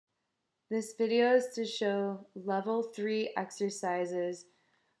This video is to show level 3 exercises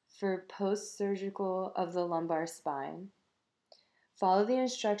for post-surgical of the lumbar spine. Follow the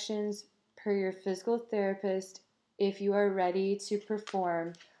instructions per your physical therapist if you are ready to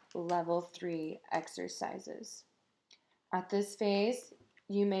perform level 3 exercises. At this phase,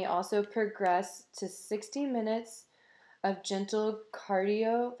 you may also progress to 60 minutes of gentle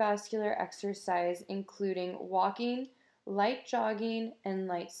cardiovascular exercise, including walking, light jogging, and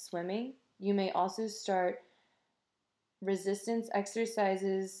light swimming. You may also start resistance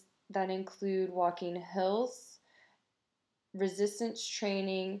exercises that include walking hills, resistance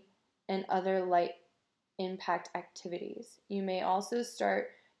training, and other light impact activities. You may also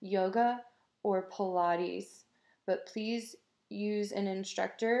start yoga or Pilates, but please use an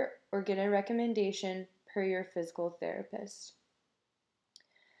instructor or get a recommendation per your physical therapist.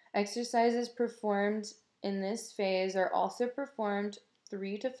 Exercises performed in this phase are also performed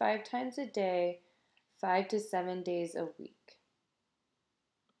 3 to 5 times a day, 5 to 7 days a week.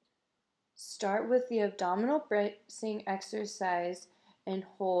 Start with the abdominal bracing exercise and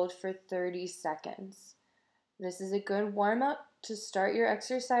hold for 30 seconds. This is a good warm-up to start your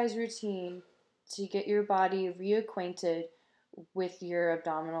exercise routine to get your body reacquainted with your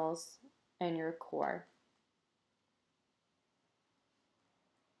abdominals and your core.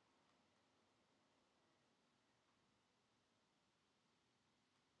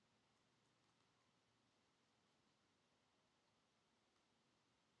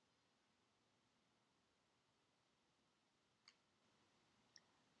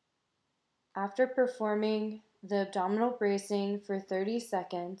 After performing the abdominal bracing for 30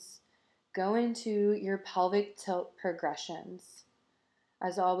 seconds, go into your pelvic tilt progressions.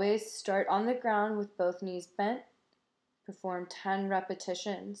 As always, start on the ground with both knees bent. Perform 10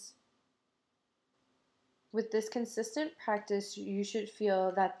 repetitions. With this consistent practice, you should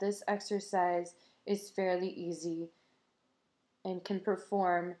feel that this exercise is fairly easy and can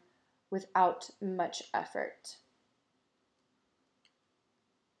perform without much effort.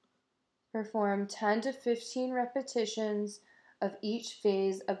 Perform 10 to 15 repetitions of each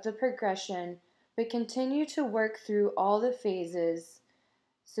phase of the progression, but continue to work through all the phases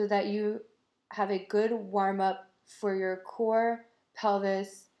so that you have a good warm-up for your core,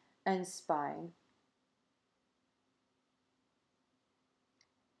 pelvis, and spine.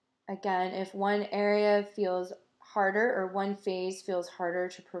 Again, if one area feels harder or one phase feels harder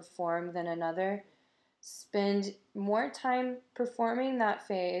to perform than another, spend more time performing that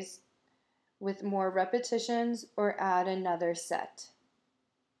phase with more repetitions or add another set.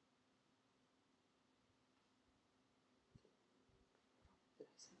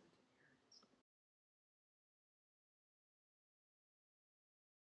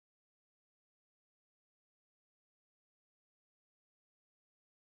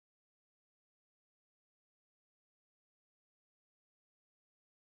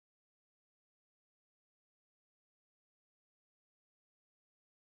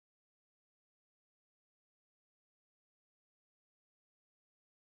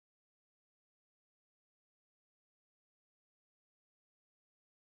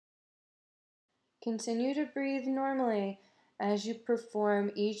 Continue to breathe normally as you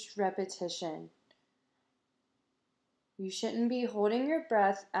perform each repetition. You shouldn't be holding your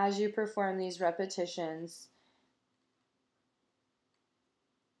breath as you perform these repetitions.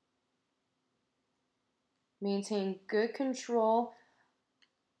 Maintain good control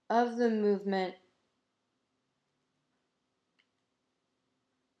of the movement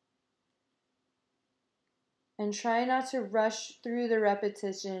and try not to rush through the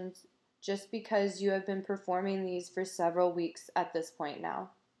repetitions just because you have been performing these for several weeks at this point now.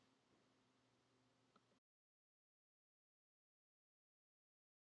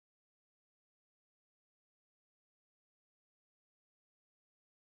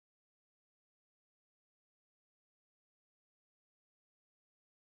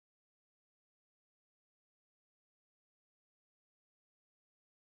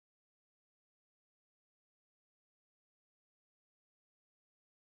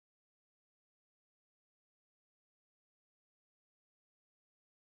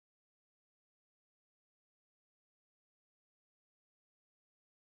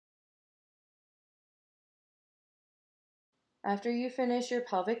 After you finish your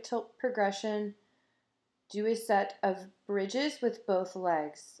pelvic tilt progression, do a set of bridges with both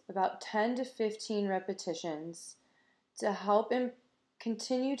legs, about 10 to 15 repetitions, to help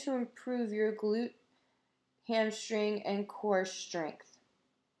continue to improve your glute, hamstring, and core strength.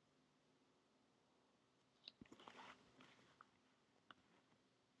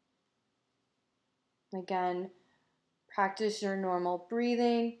 Again, practice your normal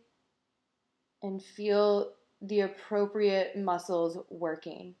breathing and feel the appropriate muscles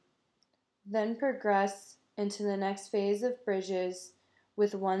working. Then progress into the next phase of bridges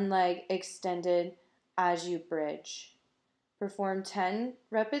with one leg extended as you bridge. Perform 10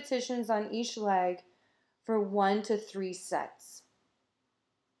 repetitions on each leg for 1 to 3 sets.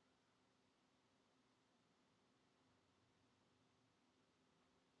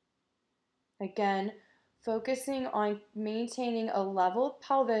 Again, focusing on maintaining a level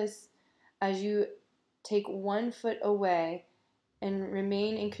pelvis as you take 1 foot away and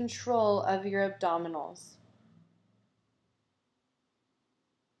remain in control of your abdominals.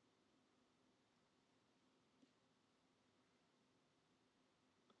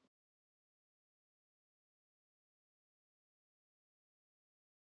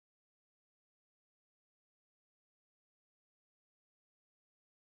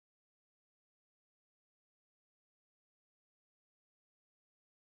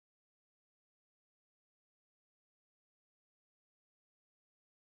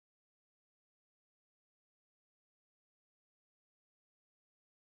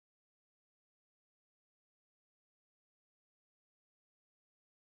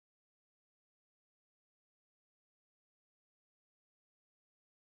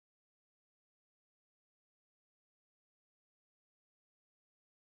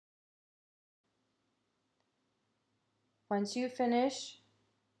 Once you finish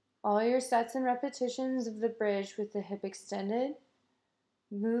all your sets and repetitions of the bridge with the hip extended,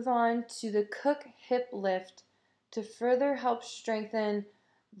 move on to the Cook hip lift to further help strengthen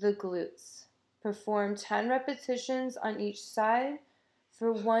the glutes. Perform 10 repetitions on each side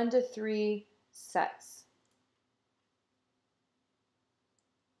for 1 to 3 sets.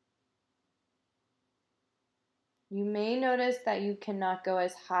 You may notice that you cannot go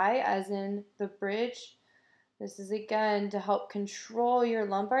as high as in the bridge. This is again to help control your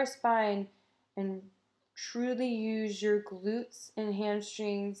lumbar spine and truly use your glutes and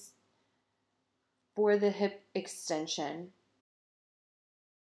hamstrings for the hip extension.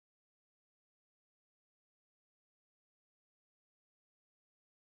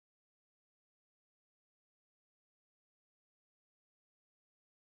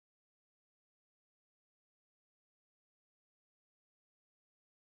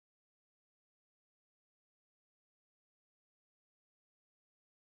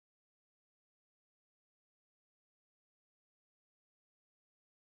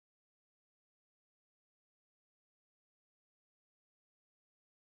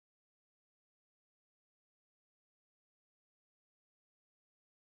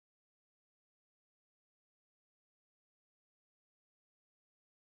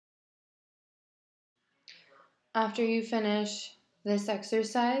 After you finish this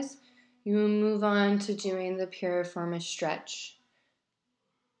exercise, you will move on to doing the piriformis stretch.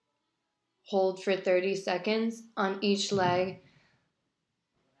 Hold for 30 seconds on each leg.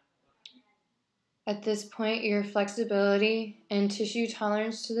 At this point, your flexibility and tissue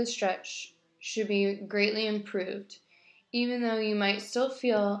tolerance to the stretch should be greatly improved. Even though you might still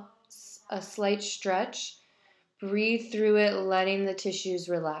feel a slight stretch, breathe through it, letting the tissues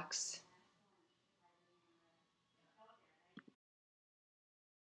relax.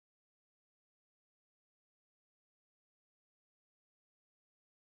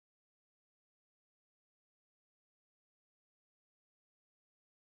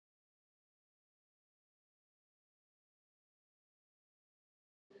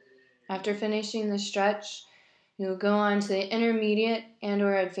 After finishing the stretch, you'll go on to the intermediate and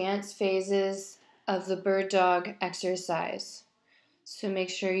or advanced phases of the bird dog exercise. So make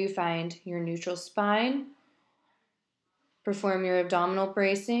sure you find your neutral spine, perform your abdominal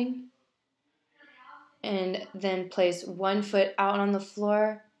bracing, and then place 1 foot out on the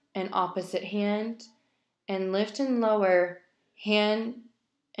floor and opposite hand, and lift and lower hand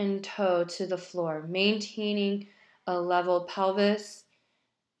and toe to the floor, maintaining a level pelvis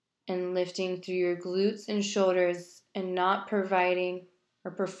and lifting through your glutes and shoulders and not providing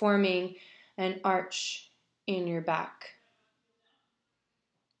or performing an arch in your back.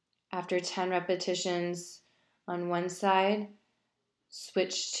 After 10 repetitions on one side,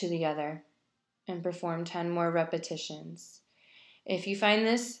 switch to the other and perform 10 more repetitions. If you find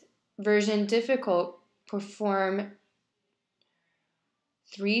this version difficult, perform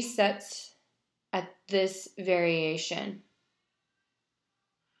 3 sets at this variation.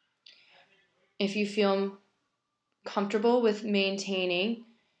 If you feel comfortable with maintaining,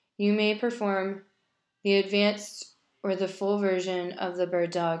 you may perform the advanced or the full version of the bird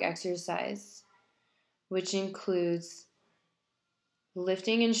dog exercise, which includes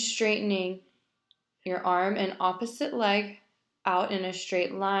lifting and straightening your arm and opposite leg out in a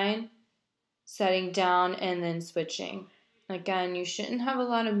straight line, setting down and then switching. Again, you shouldn't have a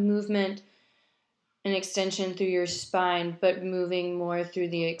lot of movement and extension through your spine, but moving more through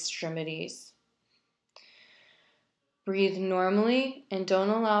the extremities. Breathe normally and don't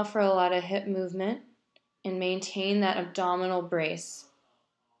allow for a lot of hip movement, and maintain that abdominal brace.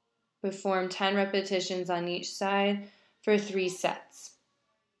 Perform 10 repetitions on each side for 3 sets.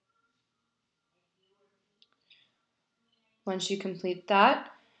 Once you complete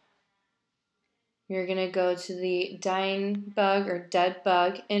that, you're going to go to the dying bug or dead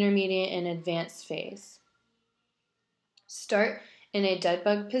bug, intermediate and advanced phase. Start in a dead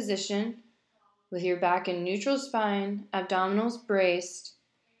bug position with your back in neutral spine, abdominals braced,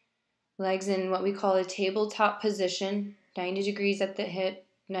 legs in what we call a tabletop position, 90 degrees at the hip,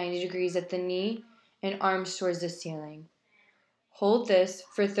 90 degrees at the knee, and arms towards the ceiling. Hold this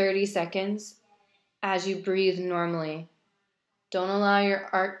for 30 seconds as you breathe normally. Don't allow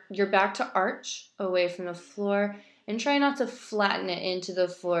your back to arch away from the floor, and try not to flatten it into the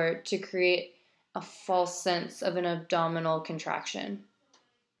floor to create a false sense of an abdominal contraction.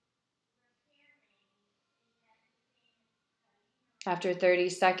 After 30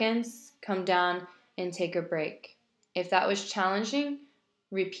 seconds, come down and take a break. If that was challenging,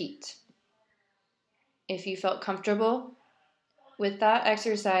 repeat. If you felt comfortable with that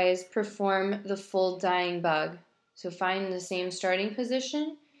exercise, perform the full dying bug. So find the same starting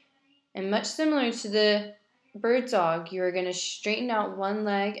position, and much similar to the bird dog, you are going to straighten out one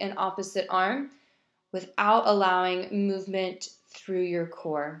leg and opposite arm without allowing movement through your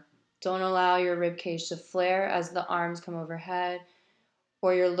core. Don't allow your rib cage to flare as the arms come overhead,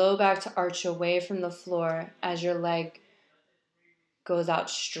 or your low back to arch away from the floor as your leg goes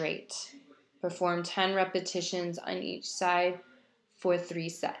out straight. Perform 10 repetitions on each side for 3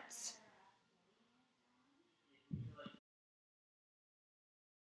 sets.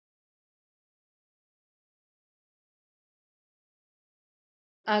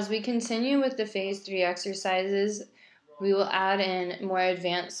 As we continue with the phase 3 exercises, we will add in more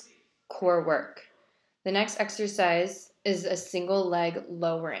advanced core work. The next exercise is a single leg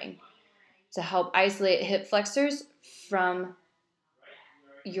lowering to help isolate hip flexors from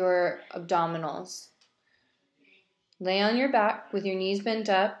your abdominals. Lay on your back with your knees bent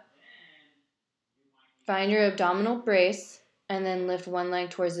up. Find your abdominal brace and then lift one leg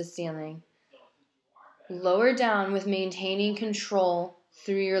towards the ceiling. Lower down with maintaining control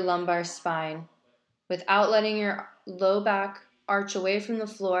through your lumbar spine without letting your low back arch away from the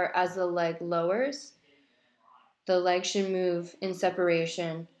floor as the leg lowers. The leg should move in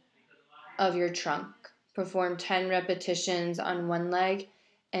separation of your trunk. Perform 10 repetitions on one leg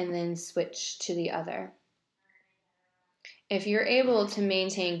and then switch to the other. If you're able to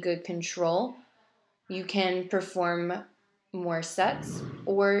maintain good control, you can perform more sets,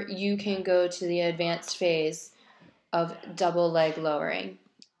 or you can go to the advanced phase of double leg lowering.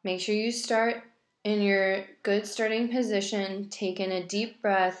 Make sure you start in your good starting position, take in a deep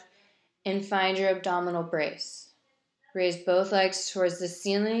breath, and find your abdominal brace. Raise both legs towards the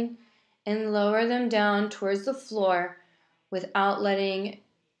ceiling and lower them down towards the floor without letting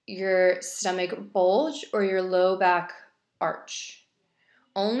your stomach bulge or your low back arch.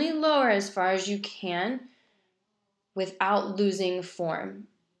 Only lower as far as you can without losing form.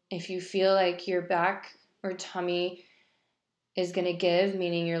 If you feel like your back or tummy is going to give,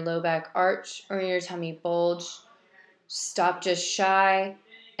 meaning your low back arch or your tummy bulge, stop just shy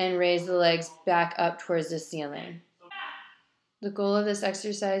and raise the legs back up towards the ceiling. The goal of this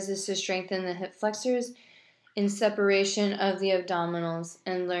exercise is to strengthen the hip flexors in separation of the abdominals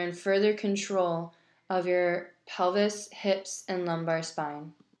and learn further control of your pelvis, hips, and lumbar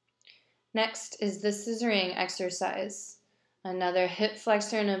spine. Next is the scissoring exercise, another hip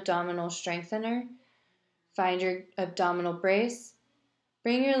flexor and abdominal strengthener. Find your abdominal brace.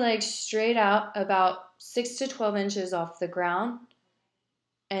 Bring your legs straight out about 6 to 12 inches off the ground,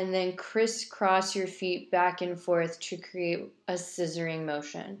 and then crisscross your feet back and forth to create a scissoring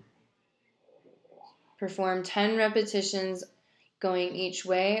motion. Perform 10 repetitions going each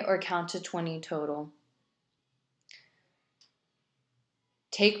way, or count to 20 total.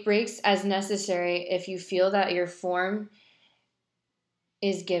 Take breaks as necessary if you feel that your form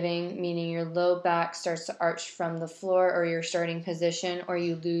is giving, meaning your low back starts to arch from the floor or your starting position, or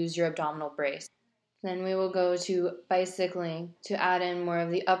you lose your abdominal brace. Then we will go to bicycling to add in more of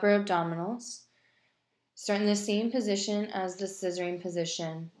the upper abdominals. Start in the same position as the scissoring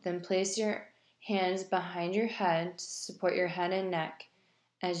position. Then place your hands behind your head to support your head and neck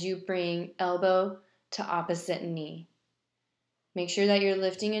as you bring elbow to opposite knee. Make sure that you're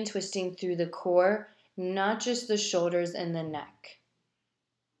lifting and twisting through the core, not just the shoulders and the neck.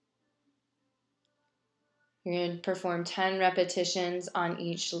 You're going to perform 10 repetitions on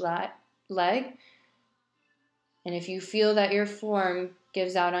each leg. And if you feel that your form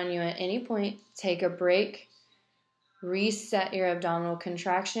gives out on you at any point, take a break, reset your abdominal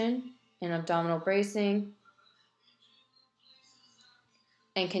contraction and abdominal bracing,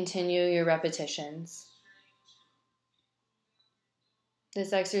 and continue your repetitions.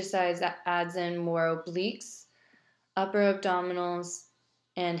 This exercise adds in more obliques, upper abdominals,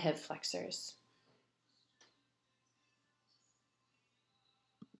 and hip flexors.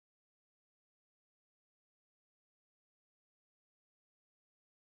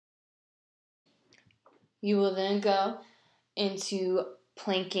 You will then go into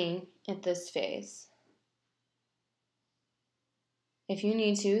planking at this phase. If you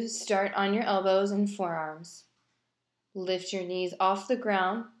need to, start on your elbows and forearms. Lift your knees off the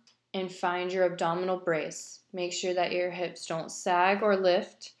ground and find your abdominal brace. Make sure that your hips don't sag or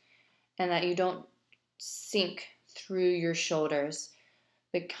lift and that you don't sink through your shoulders.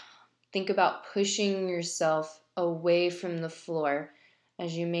 But think about pushing yourself away from the floor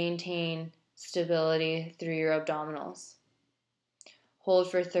as you maintain stability through your abdominals. Hold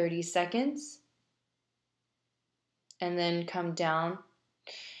for 30 seconds and then come down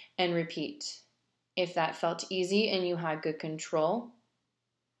and repeat. If that felt easy and you had good control,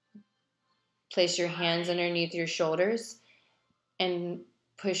 place your hands underneath your shoulders and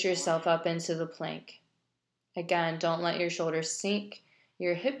push yourself up into the plank. Again, don't let your shoulders sink,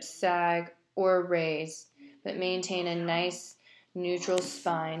 your hips sag or raise, but maintain a nice neutral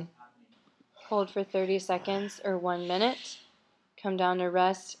spine. Hold for 30 seconds or 1 minute. Come down to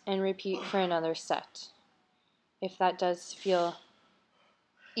rest and repeat for another set. If that does feel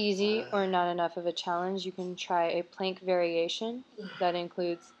easy or not enough of a challenge, you can try a plank variation that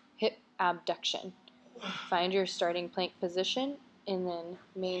includes hip abduction. Find your starting plank position and then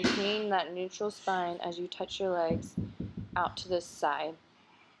maintain that neutral spine as you touch your legs out to the side.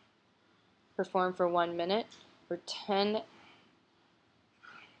 Perform for 1 minute or 10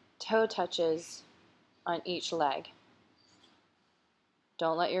 toe touches on each leg.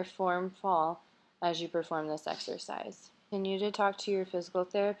 Don't let your form fall as you perform this exercise. Continue to talk to your physical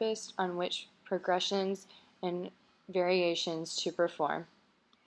therapist on which progressions and variations to perform.